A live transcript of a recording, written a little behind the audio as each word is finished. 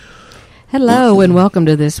Hello and welcome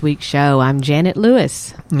to this week's show. I'm Janet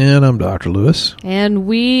Lewis. And I'm Dr. Lewis. And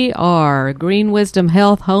we are Green Wisdom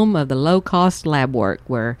Health, home of the low-cost lab work,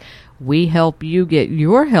 where we help you get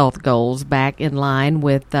your health goals back in line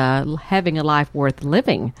with having a life worth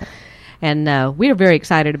living. And we are very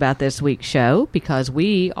excited about this week's show because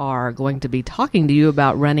we are going to be talking to you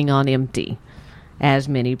about running on empty, as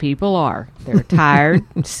many people are. They're tired,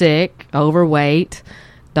 sick, overweight,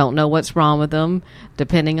 don't know what's wrong with them,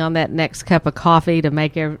 depending on that next cup of coffee to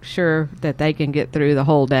make sure that they can get through the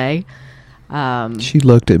whole day. She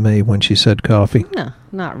looked at me when she said coffee. No,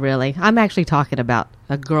 not really. I'm actually talking about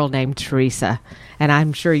a girl named Teresa, and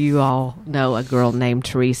I'm sure you all know a girl named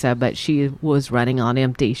Teresa, but she was running on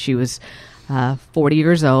empty. She was 40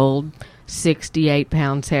 years old, 68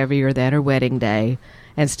 pounds heavier than her wedding day,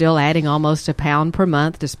 and still adding almost a pound per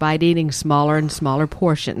month despite eating smaller and smaller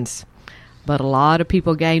portions. But a lot of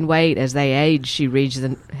people gain weight as they age, she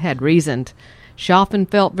had reasoned. She often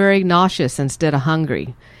felt very nauseous instead of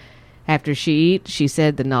hungry. After she ate, she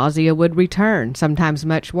said the nausea would return, sometimes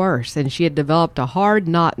much worse, and she had developed a hard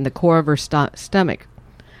knot in the core of her stomach.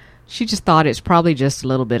 She just thought it's probably just a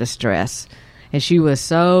little bit of stress. And she was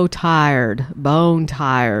so tired, bone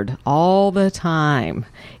tired, all the time.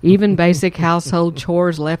 Even basic household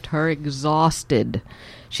chores left her exhausted.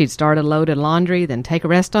 She'd start a load of laundry, then take a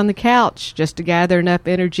rest on the couch just to gather enough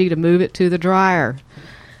energy to move it to the dryer.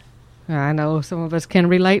 I know some of us can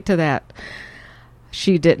relate to that.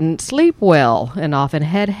 She didn't sleep well and often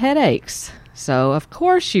had headaches. So, of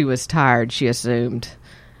course, she was tired, she assumed.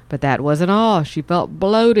 But that wasn't all. She felt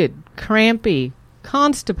bloated, crampy,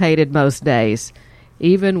 constipated most days,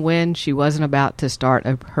 even when she wasn't about to start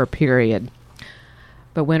her period.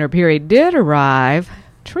 But when her period did arrive,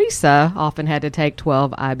 Teresa often had to take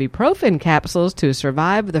 12 ibuprofen capsules to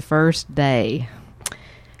survive the first day.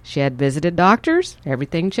 She had visited doctors.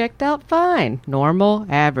 Everything checked out fine. Normal,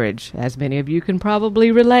 average, as many of you can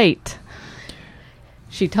probably relate.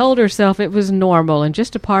 She told herself it was normal and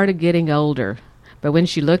just a part of getting older. But when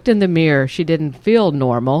she looked in the mirror, she didn't feel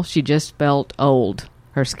normal. She just felt old.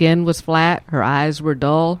 Her skin was flat. Her eyes were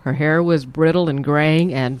dull. Her hair was brittle and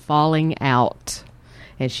graying and falling out.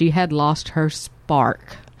 And she had lost her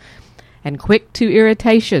spark. And quick to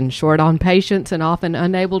irritation, short on patience, and often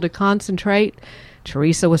unable to concentrate,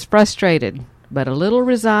 Teresa was frustrated, but a little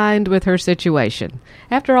resigned with her situation.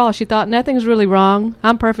 After all, she thought, nothing's really wrong.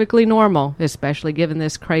 I'm perfectly normal, especially given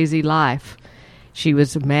this crazy life. She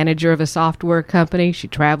was a manager of a software company. She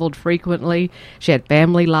traveled frequently. She had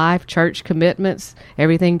family life, church commitments.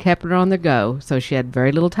 Everything kept her on the go, so she had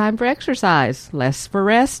very little time for exercise, less for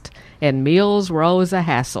rest, and meals were always a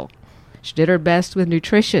hassle. She did her best with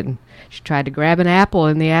nutrition. She tried to grab an apple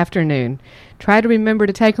in the afternoon, tried to remember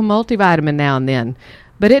to take a multivitamin now and then,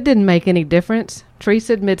 but it didn't make any difference.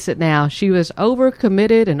 Teresa admits it now. She was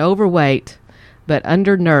overcommitted and overweight, but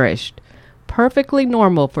undernourished. Perfectly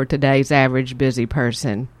normal for today's average busy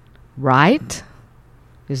person. Right?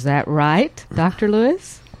 Is that right, Dr.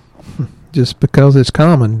 Lewis? Just because it's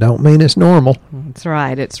common don't mean it's normal. That's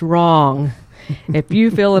right. It's wrong. If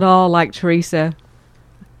you feel at all like Teresa,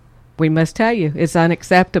 we must tell you it's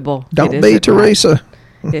unacceptable. Don't be Teresa.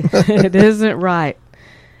 Right. It isn't right.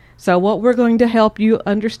 So what we're going to help you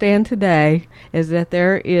understand today is that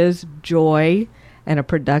there is joy and a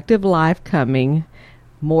productive life coming,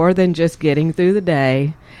 more than just getting through the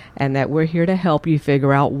day, and that we're here to help you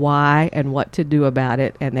figure out why and what to do about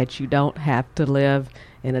it, and that you don't have to live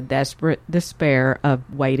in a desperate despair of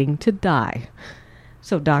waiting to die.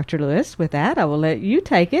 So, Dr. Lewis, with that, I will let you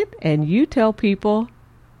take it, and you tell people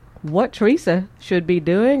what Teresa should be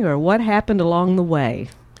doing or what happened along the way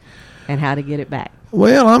and how to get it back.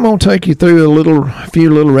 Well, I'm going to take you through a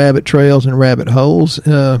few little rabbit trails and rabbit holes,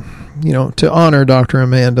 to honor Dr.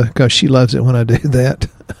 Amanda, because she loves it when I do that.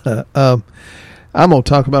 I'm going to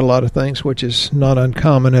talk about a lot of things, which is not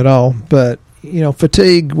uncommon at all. But,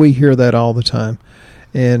 fatigue, we hear that all the time.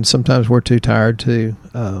 And sometimes we're too tired to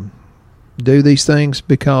do these things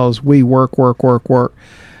because we work.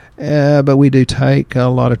 But we do take a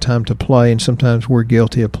lot of time to play, and sometimes we're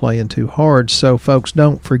guilty of playing too hard. So, folks,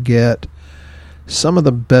 don't forget, some of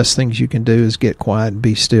the best things you can do is get quiet and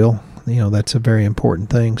be still. That's a very important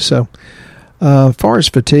thing. So, as far as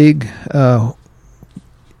fatigue,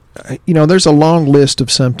 there's a long list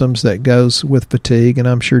of symptoms that goes with fatigue, and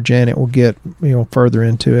I'm sure Janet will get, further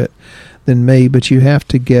into it than me, but you have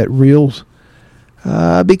to get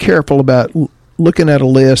be careful about looking at a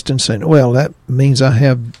list and saying, well, that means I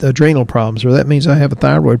have adrenal problems, or that means I have a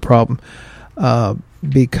thyroid problem,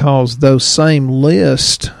 because those same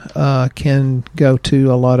lists can go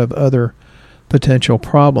to a lot of other potential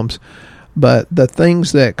problems. But the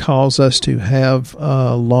things that cause us to have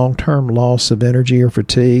long-term loss of energy or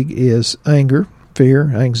fatigue is anger,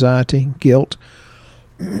 fear, anxiety, guilt.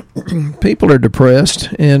 People are depressed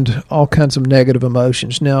and all kinds of negative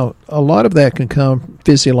emotions. Now, a lot of that can come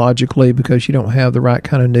physiologically because you don't have the right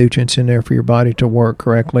kind of nutrients in there for your body to work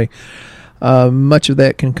correctly. Much of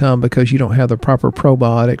that can come because you don't have the proper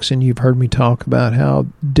probiotics, and you've heard me talk about how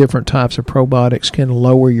different types of probiotics can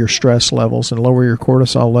lower your stress levels and lower your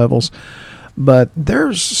cortisol levels. But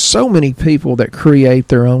there's so many people that create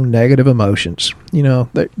their own negative emotions. You know,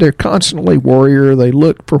 they're constantly worrier. They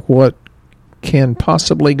look for what can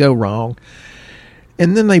possibly go wrong,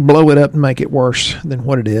 and then they blow it up and make it worse than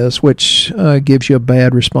what it is, which gives you a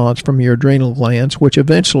bad response from your adrenal glands, which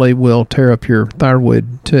eventually will tear up your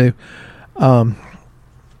thyroid too. You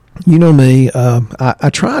know me, I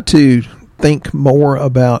try to think more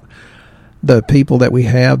about the people that we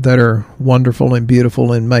have that are wonderful and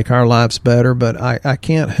beautiful and make our lives better, but I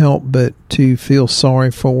can't help but to feel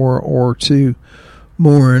sorry for or to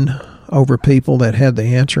mourn over people that had the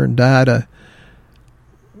answer and died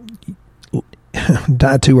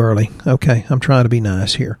too early. Okay, I'm trying to be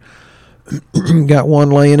nice here. Got one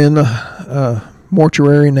laying in the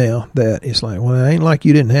mortuary now that is like, well, it ain't like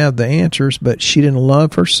you didn't have the answers, but she didn't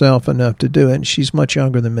love herself enough to do it, and she's much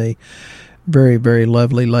younger than me. Very, very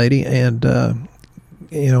lovely lady. And,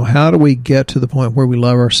 how do we get to the point where we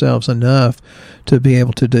love ourselves enough to be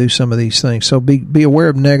able to do some of these things? So be aware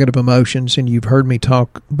of negative emotions, and you've heard me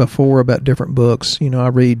talk before about different books. You know, I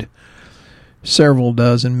read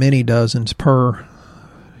many dozens per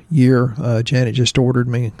year. Janet just ordered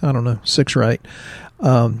me, 6 or 8.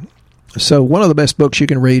 So one of the best books you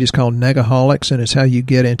can read is called Negaholics, and it's how you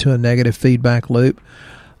get into a negative feedback loop.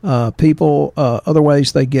 Other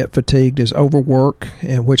ways they get fatigued is overwork,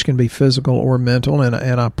 and which can be physical or mental. And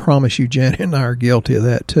I promise you, Janet and I are guilty of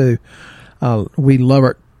that too. We love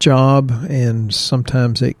our job, and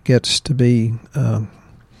sometimes it gets to be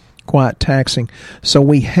quite taxing. So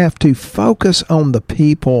we have to focus on the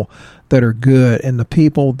people that are good and the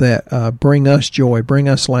people that bring us joy, bring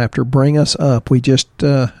us laughter, bring us up. We just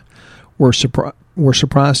were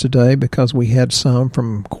surprised today because we had some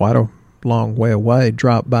from quite a long way away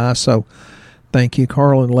drop by. So thank you,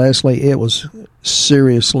 Carl and Leslie. It was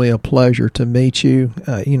seriously a pleasure to meet you.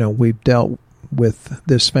 We've dealt with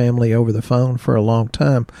this family over the phone for a long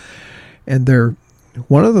time, and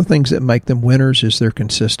one of the things that make them winners is they're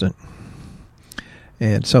consistent.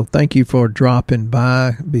 And so thank you for dropping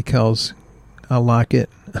by because I like it.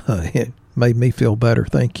 It made me feel better.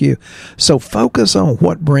 Thank you. So focus on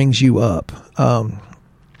what brings you up.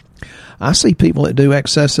 I see people that do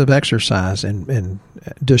excessive exercise and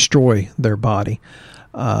destroy their body.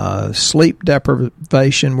 Sleep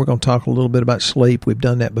deprivation, we're going to talk a little bit about sleep. We've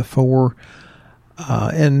done that before,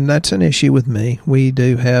 and that's an issue with me. We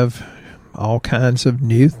do have all kinds of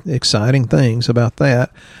new, exciting things about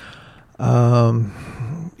that.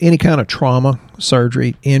 Any kind of trauma,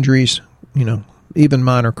 surgery, injuries, even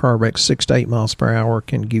minor car wrecks, 6 to 8 miles per hour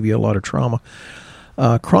can give you a lot of trauma.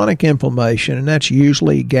 Chronic inflammation, and that's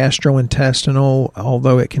usually gastrointestinal,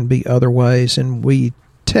 although it can be other ways. And we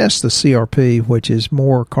test the CRP, which is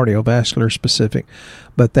more cardiovascular specific,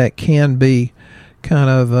 but that can be kind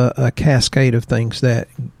of a cascade of things that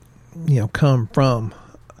come from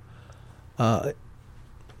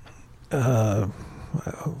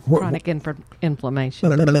chronic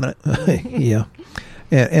inflammation. Yeah.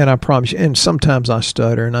 And I promise you, and sometimes I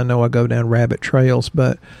stutter, and I know I go down rabbit trails,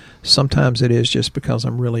 but sometimes it is just because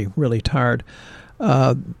I'm really, really tired.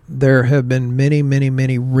 There have been many, many,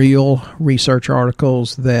 many real research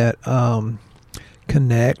articles that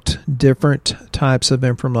connect different types of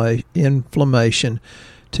inflammation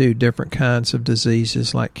to different kinds of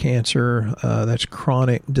diseases like cancer. That's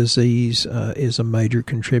chronic disease is a major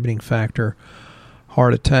contributing factor.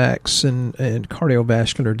 Heart attacks and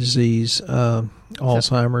cardiovascular disease,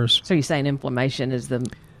 Alzheimer's. So you're saying inflammation is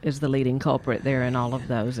the leading culprit there in all of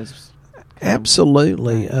those?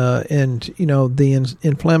 Absolutely. And, the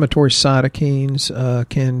inflammatory cytokines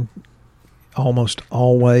can almost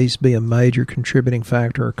always be a major contributing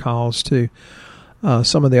factor or cause to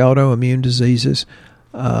some of the autoimmune diseases.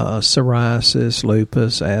 Psoriasis,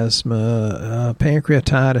 lupus, asthma,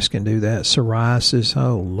 pancreatitis can do that. Psoriasis,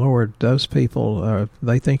 oh Lord, those people,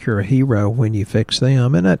 they think you're a hero when you fix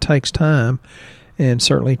them, and that takes time and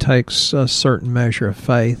certainly takes a certain measure of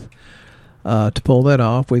faith to pull that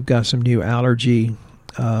off. We've got some new allergy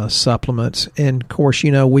supplements, and of course,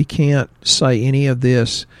 we can't say any of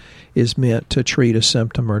this is meant to treat a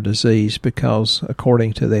symptom or disease because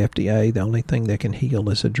according to the FDA, the only thing that can heal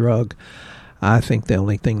is a drug. I think the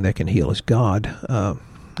only thing that can heal is God.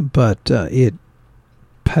 but it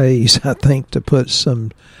pays, I think, to put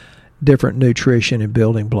some different nutrition and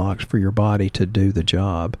building blocks for your body to do the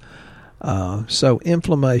job. So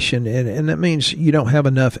inflammation, and that means you don't have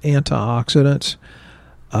enough antioxidants.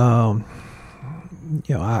 I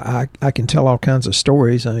can tell all kinds of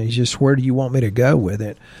stories. I mean, it's just where do you want me to go with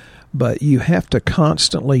it? But you have to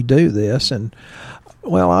constantly do this. And,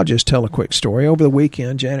 well, I'll just tell a quick story. Over the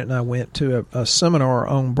weekend, Janet and I went to a seminar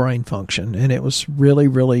on brain function, and it was really,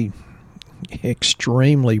 really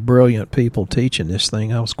extremely brilliant people teaching this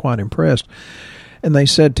thing. I was quite impressed. And they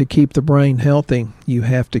said to keep the brain healthy, you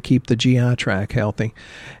have to keep the GI tract healthy.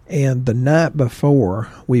 And the night before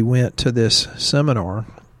we went to this seminar,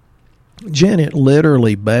 Janet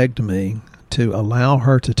literally begged me to allow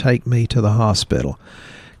her to take me to the hospital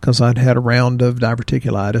because I'd had a round of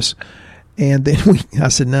diverticulitis. And then I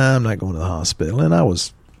said, no, I'm not going to the hospital. And I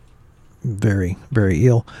was very, very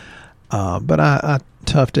ill. But I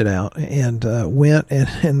toughed it out and went.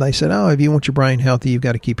 And they said, oh, if you want your brain healthy, you've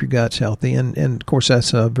got to keep your guts healthy. And of course,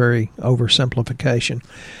 that's a very oversimplification.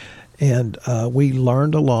 And we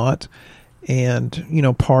learned a lot. And,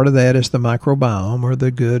 part of that is the microbiome or the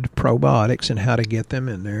good probiotics and how to get them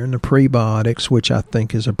in there. And the prebiotics, which I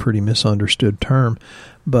think is a pretty misunderstood term.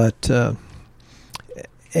 But,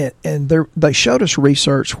 and they showed us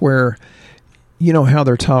research where, how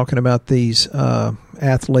they're talking about these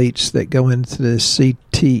athletes that go into this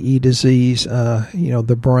CTE disease,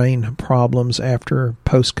 the brain problems after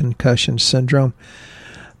post-concussion syndrome.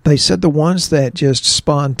 They said the ones that just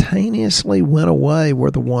spontaneously went away were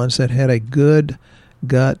the ones that had a good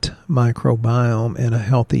gut microbiome and a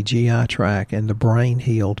healthy GI tract, and the brain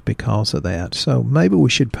healed because of that. So maybe we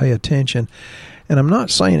should pay attention. And I'm not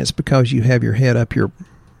saying it's because you have your head up your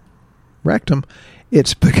rectum.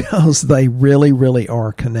 It's because they really, really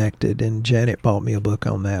are connected. And Janet bought me a book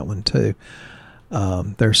on that one, too.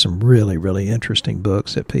 There's some really, really interesting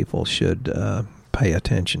books that people should pay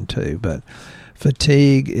attention to. But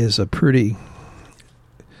fatigue is a pretty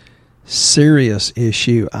serious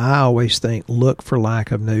issue. I always think look for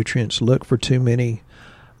lack of nutrients, look for too many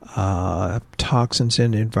toxins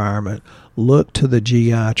in the environment, look to the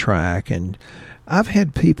GI tract. And I've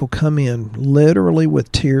had people come in literally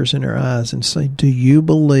with tears in their eyes and say, do you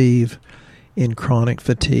believe in chronic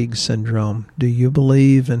fatigue syndrome? Do you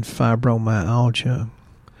believe in fibromyalgia?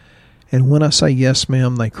 And when I say yes,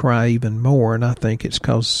 ma'am, they cry even more. And I think it's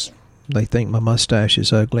because they think my mustache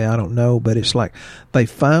is ugly. I don't know. But it's like they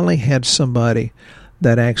finally had somebody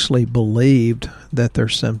that actually believed that their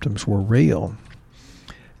symptoms were real.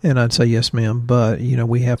 And I'd say, yes, ma'am, but,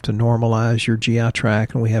 we have to normalize your GI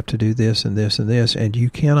tract, and we have to do this and this and this, and you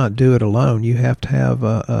cannot do it alone. You have to have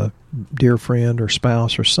a dear friend or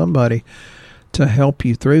spouse or somebody to help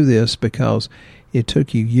you through this because it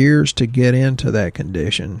took you years to get into that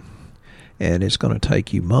condition, and it's going to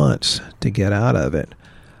take you months to get out of it.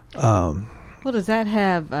 Well, does that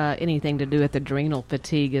have anything to do with adrenal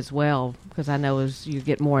fatigue as well? Because I know as you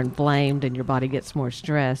get more inflamed and your body gets more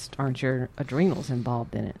stressed, aren't your adrenals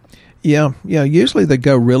involved in it? Yeah. Usually they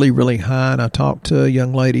go really, really high. And I talked to a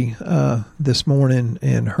young lady this morning,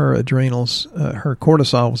 and her adrenals, her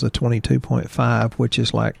cortisol was a 22.5, which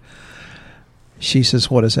is like, she says,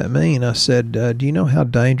 what does that mean? I said, do you know how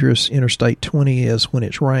dangerous Interstate 20 is when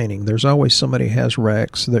it's raining? There's always somebody who has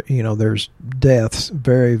wrecks. There's deaths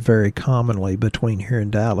very, very commonly between here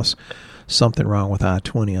and Dallas. Something wrong with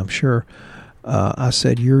I-20, I'm sure. I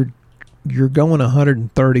said, you're going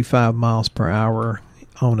 135 miles per hour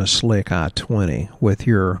on a slick I-20 with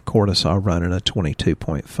your cortisol running at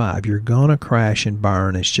 22.5. You're going to crash and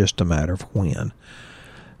burn. It's just a matter of when.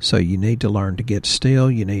 So you need to learn to get still.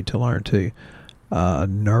 You need to learn to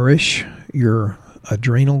nourish your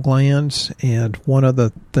adrenal glands. And one of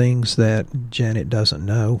the things that Janet doesn't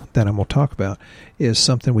know that I'm going to talk about is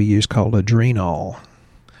something we use called Adrenol. All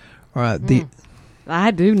right.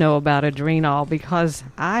 I do know about Adrenol because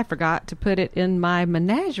I forgot to put it in my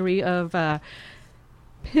menagerie of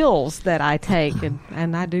pills that I take.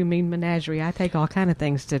 And I do mean menagerie. I take all kind of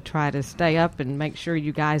things to try to stay up and make sure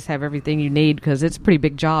you guys have everything you need, because it's a pretty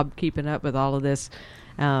big job keeping up with all of this.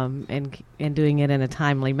 And doing it in a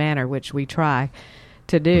timely manner, which we try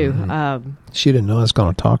to do. Mm-hmm. She didn't know I was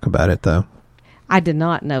going to talk about it, though. I did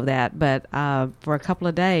not know that, but for a couple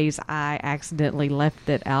of days, I accidentally left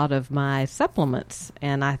it out of my supplements,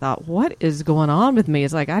 and I thought, what is going on with me?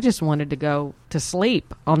 It's like I just wanted to go to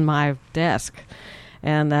sleep on my desk,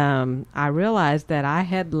 and I realized that I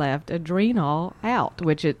had left Adrenol out,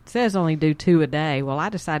 which it says only do 2 a day. Well, I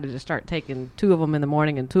decided to start taking 2 of them in the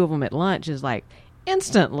morning and 2 of them at lunch. Is like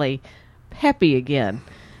instantly peppy again,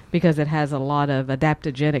 because it has a lot of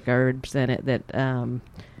adaptogenic herbs in it that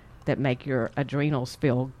that make your adrenals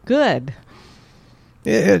feel good.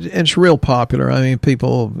 It's real popular. I mean,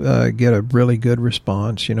 people get a really good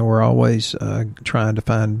response. You know, we're always trying to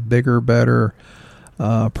find bigger, better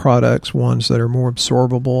products, ones that are more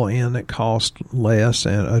absorbable and that cost less.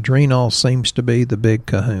 And Adrenal seems to be the big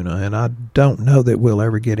kahuna. And I don't know that we'll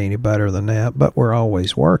ever get any better than that, but we're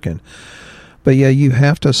always working. But yeah, you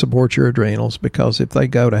have to support your adrenals, because if they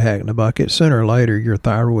go to heck in a bucket, sooner or later your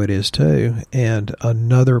thyroid is too. And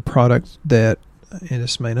another product that, and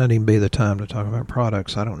this may not even be the time to talk about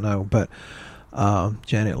products, I don't know, but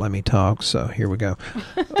Janet let me talk, so here we go.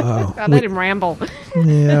 I let him ramble.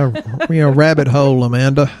 Yeah, rabbit hole,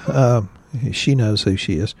 Amanda. She knows who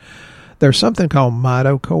she is. There's something called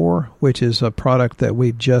Mitocore, which is a product that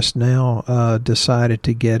we've just now decided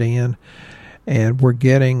to get in, and we're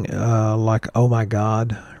getting like, oh my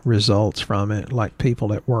God, results from it, like people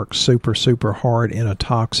that work super, super hard in a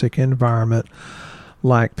toxic environment,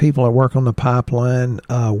 like people that work on the pipeline,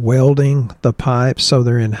 welding the pipes, so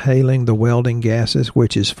they're inhaling the welding gases,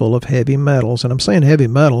 which is full of heavy metals. And I'm saying heavy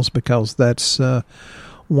metals because that's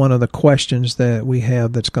one of the questions that we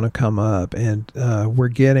have that's going to come up. And we're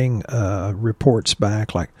getting reports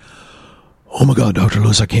back like, oh my God, Dr.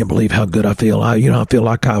 Lewis, I can't believe how good I feel. I feel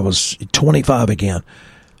like I was 25 again.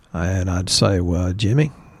 And I'd say, well,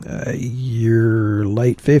 Jimmy, you're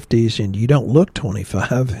late 50s and you don't look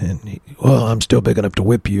 25. And, well, I'm still big enough to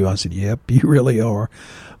whip you. I said, yep, you really are.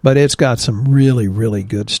 But it's got some really, really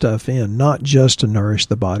good stuff in, not just to nourish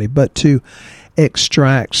the body, but to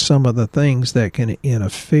extract some of the things that can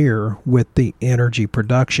interfere with the energy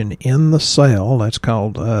production in the cell. That's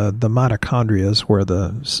called the mitochondria, is where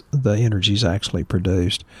the energy is actually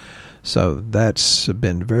produced. So that's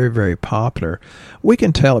been very, very popular. We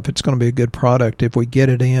can tell if it's going to be a good product if we get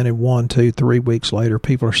it in, and 1, 2, 3 weeks later,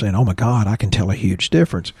 people are saying, oh my God, I can tell a huge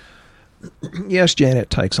difference. Yes, Janet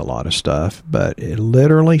takes a lot of stuff, but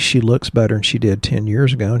literally she looks better than she did 10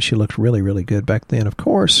 years ago, and she looked really, really good back then, of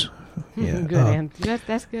course. Yeah, good.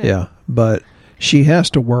 That's good. Yeah, but she has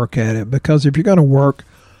to work at it, because if you're going to work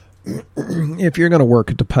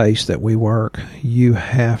at the pace that we work, you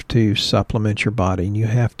have to supplement your body, and you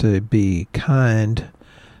have to be kind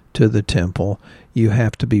to the temple. You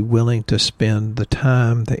have to be willing to spend the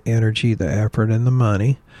time, the energy, the effort, and the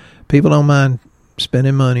money. People don't mind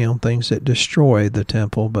spending money on things that destroy the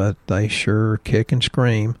temple, but they sure kick and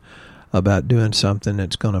scream about doing something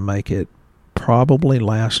that's going to make it probably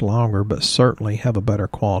last longer, but certainly have a better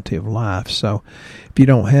quality of life. So if you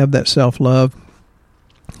don't have that self-love,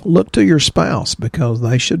 look to your spouse, because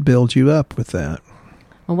they should build you up with that.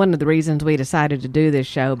 Well, one of the reasons we decided to do this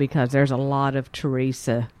show, because there's a lot of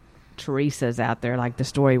Teresas out there, like the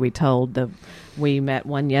story we told. We met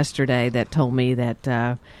one yesterday that told me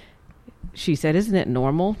that she said, isn't it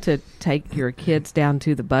normal to take your kids down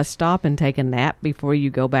to the bus stop and take a nap before you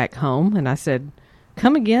go back home? And I said,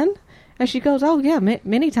 come again? And she goes, oh, yeah,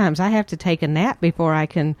 many times I have to take a nap before I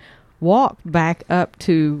can walk back up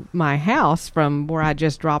to my house from where I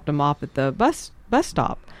just dropped them off at the bus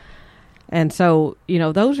stop. And so,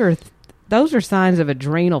 those are signs of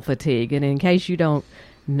adrenal fatigue. And in case you don't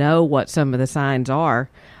know what some of the signs are,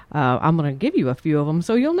 I'm going to give you a few of them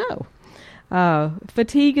so you'll know.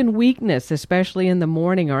 Fatigue and weakness, especially in the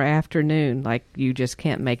morning or afternoon, like you just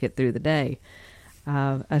can't make it through the day.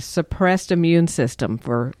 A suppressed immune system.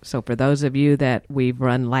 For those of you that we've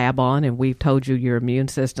run lab on and we've told you your immune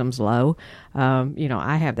system's low,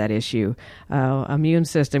 I have that issue. Immune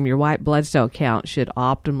system, your white blood cell count should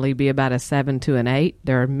optimally be about a 7 to an 8.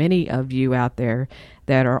 There are many of you out there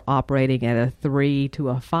that are operating at a 3 to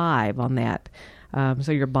a 5 on that.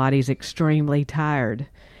 So your body's extremely tired.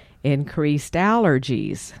 Increased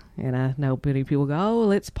allergies. And I know many people go, oh,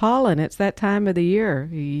 well, it's pollen. It's that time of the year.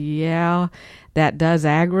 Yeah, that does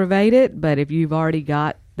aggravate it. But if you've already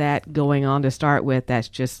got that going on to start with, that's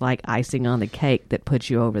just like icing on the cake that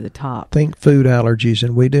puts you over the top. Think food allergies.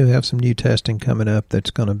 And we do have some new testing coming up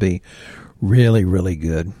that's going to be really, really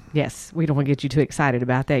good. Yes, we don't want to get you too excited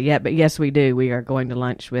about that yet. But yes, we do. We are going to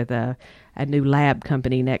lunch with a new lab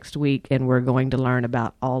company next week, and we're going to learn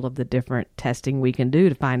about all of the different testing we can do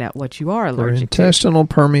to find out what you are allergic to. For intestinal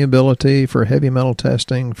permeability, for heavy metal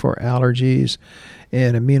testing, for allergies,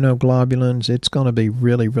 and immunoglobulins. It's going to be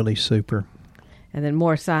really, really super. And then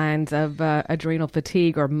more signs of adrenal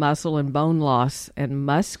fatigue are muscle and bone loss and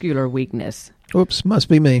muscular weakness. Oops, must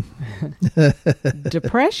be me.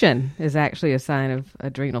 Depression is actually a sign of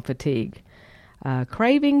adrenal fatigue.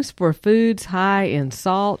 Cravings for foods high in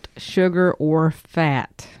salt, sugar, or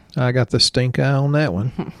fat. I got the stink eye on that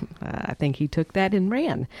one. I think he took that and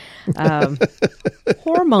ran. Hormonal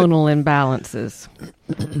imbalances,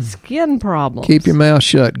 skin problems. Keep your mouth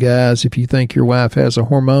shut, guys, if you think your wife has a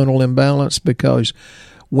hormonal imbalance, because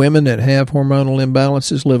women that have hormonal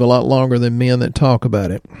imbalances live a lot longer than men that talk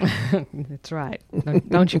about it. That's right.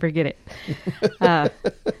 Don't you forget it.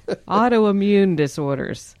 Autoimmune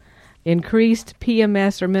disorders, increased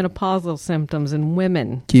PMS or menopausal symptoms in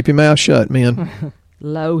women. Keep your mouth shut, men.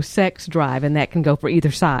 Low sex drive, and that can go for either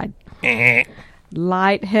side.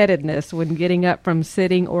 Lightheadedness when getting up from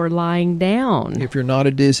sitting or lying down. If you're not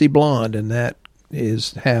a dizzy blonde and that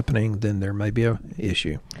is happening, then there may be an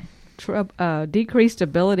issue. Decreased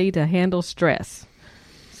ability to handle stress.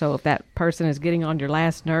 So if that person is getting on your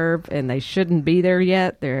last nerve and they shouldn't be there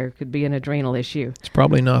yet, there could be an adrenal issue. It's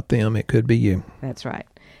probably not them. It could be you. That's right.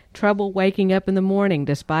 Trouble waking up in the morning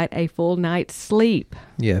despite a full night's sleep.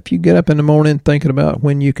 Yeah, if you get up in the morning thinking about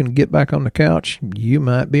when you can get back on the couch, you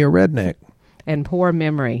might be a redneck. And poor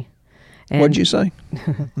memory. What'd you say?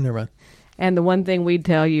 Never mind. And the one thing we'd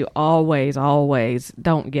tell you, always,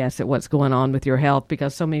 don't guess at what's going on with your health,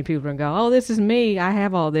 because so many people are going to go, oh, this is me. I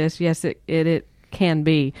have all this. Yes, it can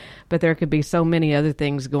be. But there could be so many other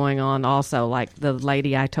things going on also, like the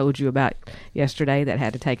lady I told you about yesterday that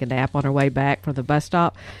had to take a nap on her way back from the bus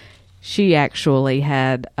stop. She actually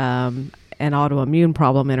had an autoimmune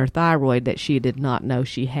problem in her thyroid that she did not know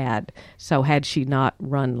she had. So had she not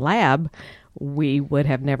run lab, we would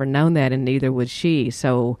have never known that, and neither would she.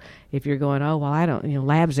 So if you're going, oh, well,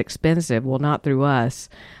 lab's expensive. Well, not through us.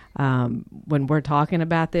 When we're talking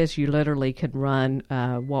about this, you literally can run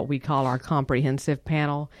what we call our comprehensive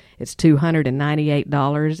panel. It's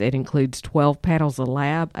 $298. It includes 12 panels of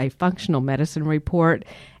lab, a functional medicine report,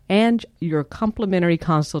 and your complimentary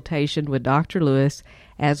consultation with Dr. Lewis,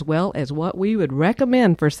 as well as what we would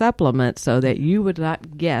recommend for supplements so that you would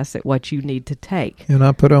not guess at what you need to take. And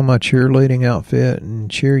I put on my cheerleading outfit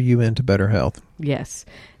and cheer you into better health. Yes.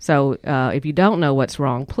 So if you don't know what's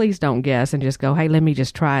wrong, please don't guess and just go, hey, let me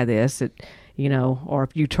just try this. Or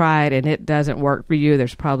if you try it and it doesn't work for you,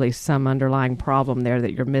 there's probably some underlying problem there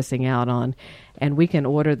that you're missing out on. And we can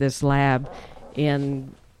order this lab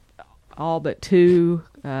in all but 2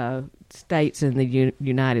 states in the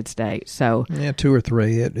United States. So 2 or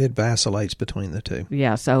 3. It vacillates between the 2.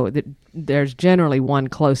 Yeah, so there's generally one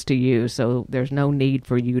close to you, so there's no need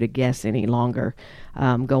for you to guess any longer.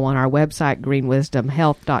 Go on our website,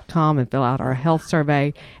 greenwisdomhealth.com, and fill out our health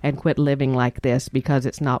survey and quit living like this, because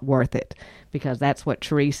it's not worth it. Because that's what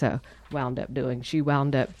Teresa wound up doing. She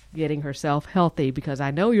wound up getting herself healthy, because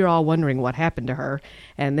I know you're all wondering what happened to her.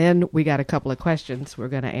 And then we got a couple of questions we're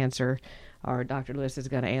going to answer, or Dr. Lewis is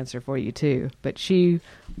going to answer for you too. But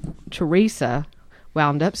Teresa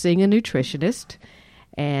wound up seeing a nutritionist,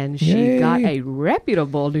 and she got a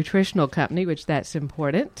reputable nutritional company, which that's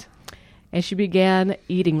important. And she began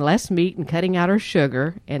eating less meat and cutting out her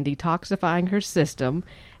sugar and detoxifying her system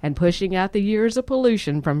and pushing out the years of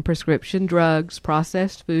pollution from prescription drugs,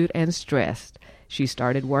 processed food, and stress. She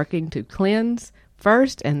started working to cleanse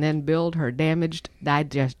first and then build her damaged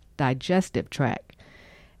digestive tract.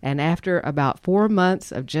 And after about 4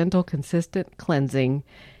 months of gentle, consistent cleansing,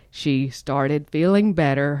 she started feeling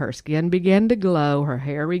better. Her skin began to glow. Her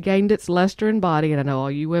hair regained its luster and body. And I know all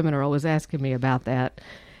you women are always asking me about that.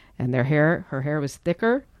 And her hair was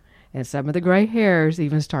thicker, and some of the gray hairs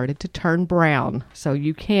even started to turn brown. So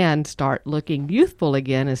you can start looking youthful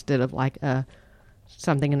again instead of like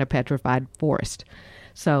something in a petrified forest.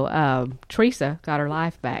 So Teresa got her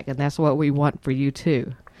life back, and that's what we want for you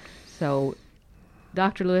too. So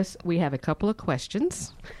Dr. Lewis, we have a couple of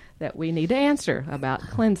questions that we need to answer about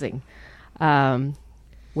cleansing.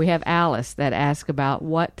 We have Alice that asks about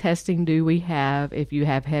what testing do we have if you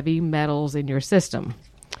have heavy metals in your system.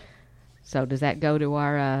 So does that go to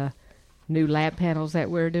our new lab panels that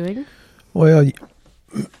we're doing? Well,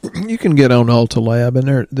 you can get on Ultalab,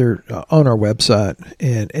 and they're on our website,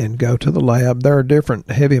 and go to the lab. There are different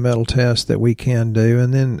heavy metal tests that we can do.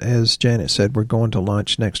 And then, as Janet said, we're going to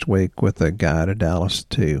lunch next week with a guy to Dallas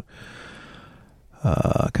to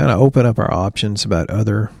kind of open up our options about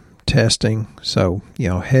other testing. So,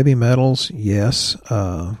 heavy metals, yes.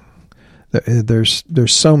 There's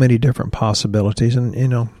so many different possibilities.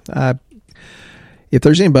 And, if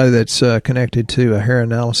there's anybody that's connected to a hair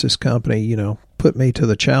analysis company, put me to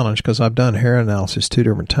the challenge, because I've done hair analysis 2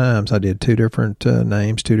 different times. I did 2 different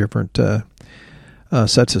names, 2 different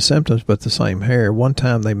sets of symptoms, but the same hair. One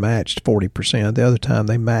time they matched 40%. The other time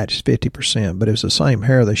they matched 50%. But it was the same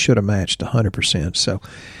hair. They should have matched 100%. So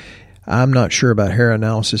I'm not sure about hair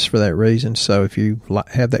analysis for that reason. So if you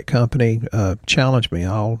have that company, challenge me.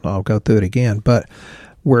 I'll go through it again. But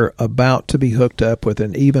We're about to be hooked up with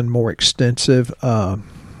an even more extensive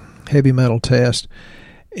heavy metal test.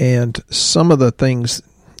 And some of the things,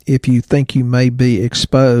 if you think you may be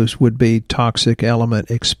exposed, would be toxic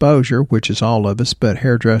element exposure, which is all of us, but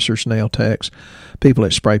hairdressers, nail techs, people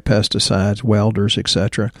that spray pesticides, welders,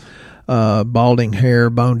 etc. Balding hair,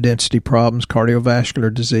 bone density problems,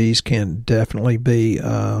 cardiovascular disease can definitely be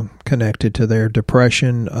connected to their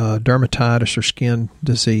depression, dermatitis or skin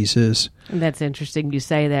diseases. And that's interesting you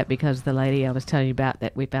say that, because the lady I was telling you about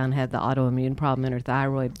that we found had the autoimmune problem in her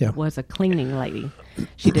thyroid was a cleaning lady.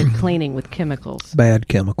 She did cleaning with chemicals. Bad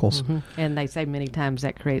chemicals. Mm-hmm. And they say many times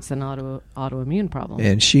that creates an autoimmune problem.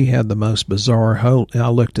 And she had the most bizarre I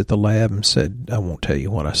looked at the lab and said, I won't tell you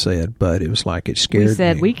what I said, but it was like it scared me. We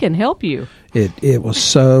said, we can help you. It was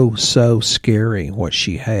so scary what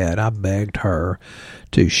she had. I begged her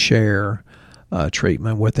to share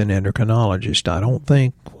treatment with an endocrinologist. I don't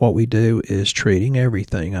think what we do is treating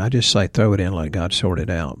everything. I just say throw it in, let God sort it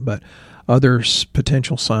out. But other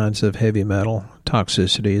potential signs of heavy metal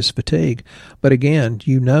toxicity is fatigue. But again,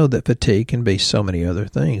 you know that fatigue can be so many other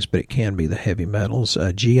things, but it can be the heavy metals.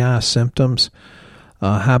 GI symptoms,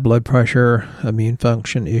 high blood pressure, immune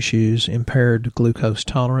function issues, impaired glucose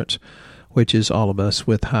tolerance, which is all of us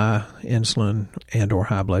with high insulin and or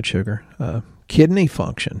high blood sugar. Kidney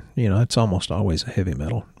function, it's almost always a heavy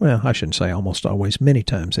metal. Well, I shouldn't say almost always. Many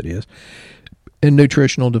times it is. And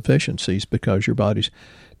nutritional deficiencies, because your body's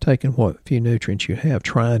taking what few nutrients you have,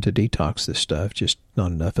 trying to detox this stuff, just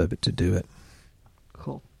not enough of it to do it.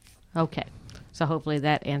 Cool. Okay. So hopefully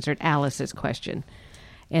that answered Alice's question.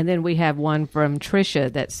 And then we have one from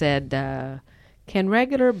Tricia that said, can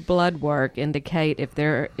regular blood work indicate if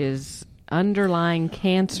there is underlying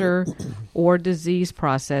cancer or disease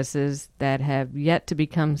processes that have yet to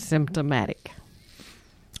become symptomatic?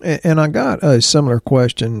 And I got a similar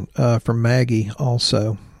question from Maggie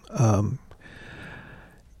also.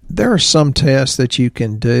 There are some tests that you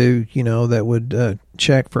can do, that would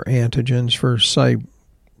check for antigens for, say,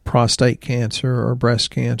 prostate cancer or breast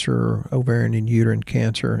cancer or ovarian and uterine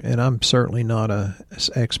cancer. And I'm certainly not an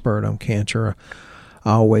expert on cancer.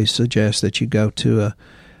 I always suggest that you go to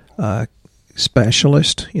a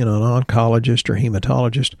specialist, an oncologist or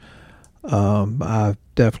hematologist. I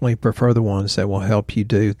definitely prefer the ones that will help you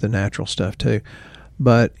do the natural stuff too.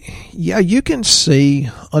 But yeah, you can see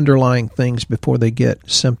underlying things before they get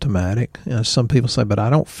symptomatic. Some people say, but I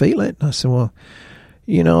don't feel it. I said, well,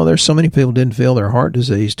 there's so many people didn't feel their heart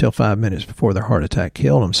disease till 5 minutes before their heart attack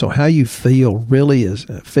killed them. So how you feel really is,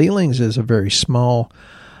 feelings is a very small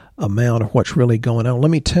amount of what's really going on. Let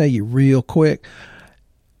me tell you real quick.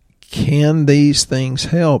 Can these things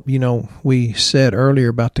help? We said earlier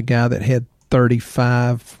about the guy that had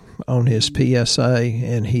 35 on his PSA,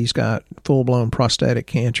 and he's got full-blown prostatic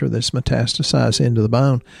cancer that's metastasized into the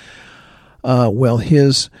bone. Well,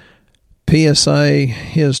 his PSA,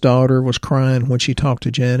 his daughter was crying when she talked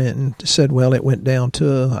to Janet and said, well, it went down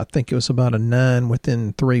to, I think it was about a 9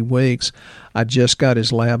 within 3 weeks. I just got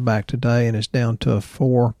his lab back today, and it's down to a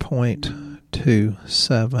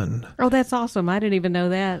 4.27. Oh, that's awesome. I didn't even know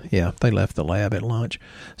that. Yeah, they left the lab at lunch.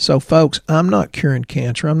 So, folks, I'm not curing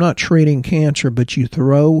cancer. I'm not treating cancer, but you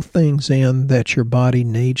throw things in that your body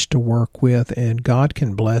needs to work with, and God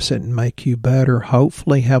can bless it and make you better,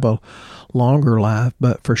 hopefully have a longer life,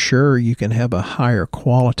 but for sure you can have a higher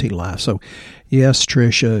quality life. So, yes,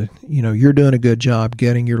 Tricia, you're doing a good job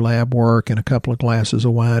getting your lab work and a couple of glasses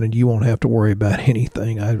of wine, and you won't have to worry about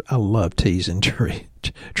anything. I love teasing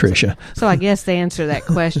Tricia. So I guess the answer to that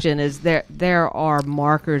question is there are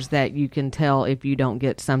markers that you can tell if you don't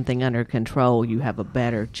get something under control, you have a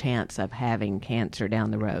better chance of having cancer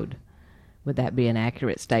down the road. Would that be an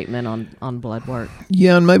accurate statement on blood work?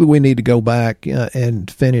 Yeah, and maybe we need to go back and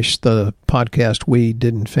finish the podcast we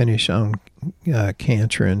didn't finish on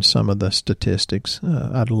cancer and some of the statistics.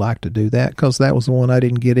 I'd like to do that because that was the one I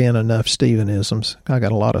didn't get in enough Stephenisms. I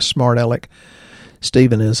got a lot of smart aleck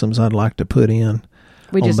Stephenisms I'd like to put in.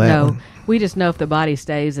 We just know if the body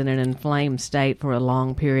stays in an inflamed state for a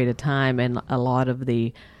long period of time, and a lot of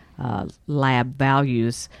the lab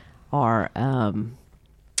values are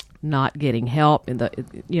not getting help, and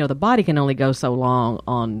the body can only go so long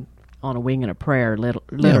on a wing and a prayer,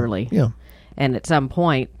 literally. Yeah. And at some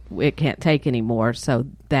point, it can't take anymore. So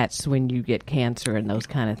that's when you get cancer and those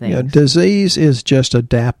kind of things. Yeah, disease is just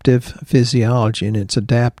adaptive physiology, and it's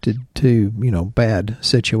adapted to bad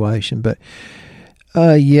situation. But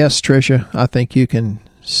yes, Tricia, I think you can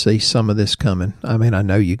see some of this coming. I mean, I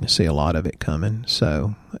know you can see a lot of it coming.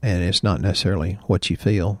 So, and it's not necessarily what you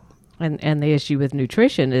feel. And the issue with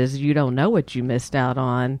nutrition is you don't know what you missed out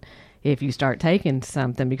on if you start taking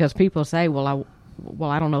something, because people say, well, well,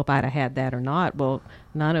 I don't know if I'd have had that or not. Well,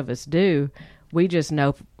 none of us do. We just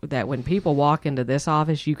know that when people walk into this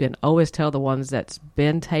office, you can always tell the ones that's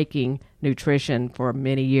been taking nutrition for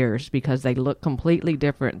many years because they look completely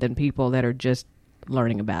different than people that are just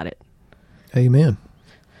learning about it. Amen.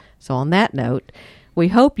 So on that note, we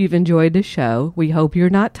hope you've enjoyed the show. We hope you're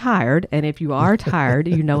not tired. And if you are tired,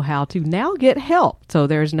 you know how to now get help. So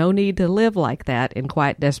there's no need to live like that in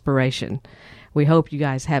quiet desperation. We hope you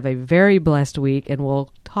guys have a very blessed week, and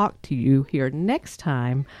we'll talk to you here next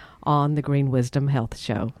time on the Green Wisdom Health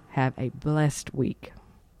Show. Have a blessed week.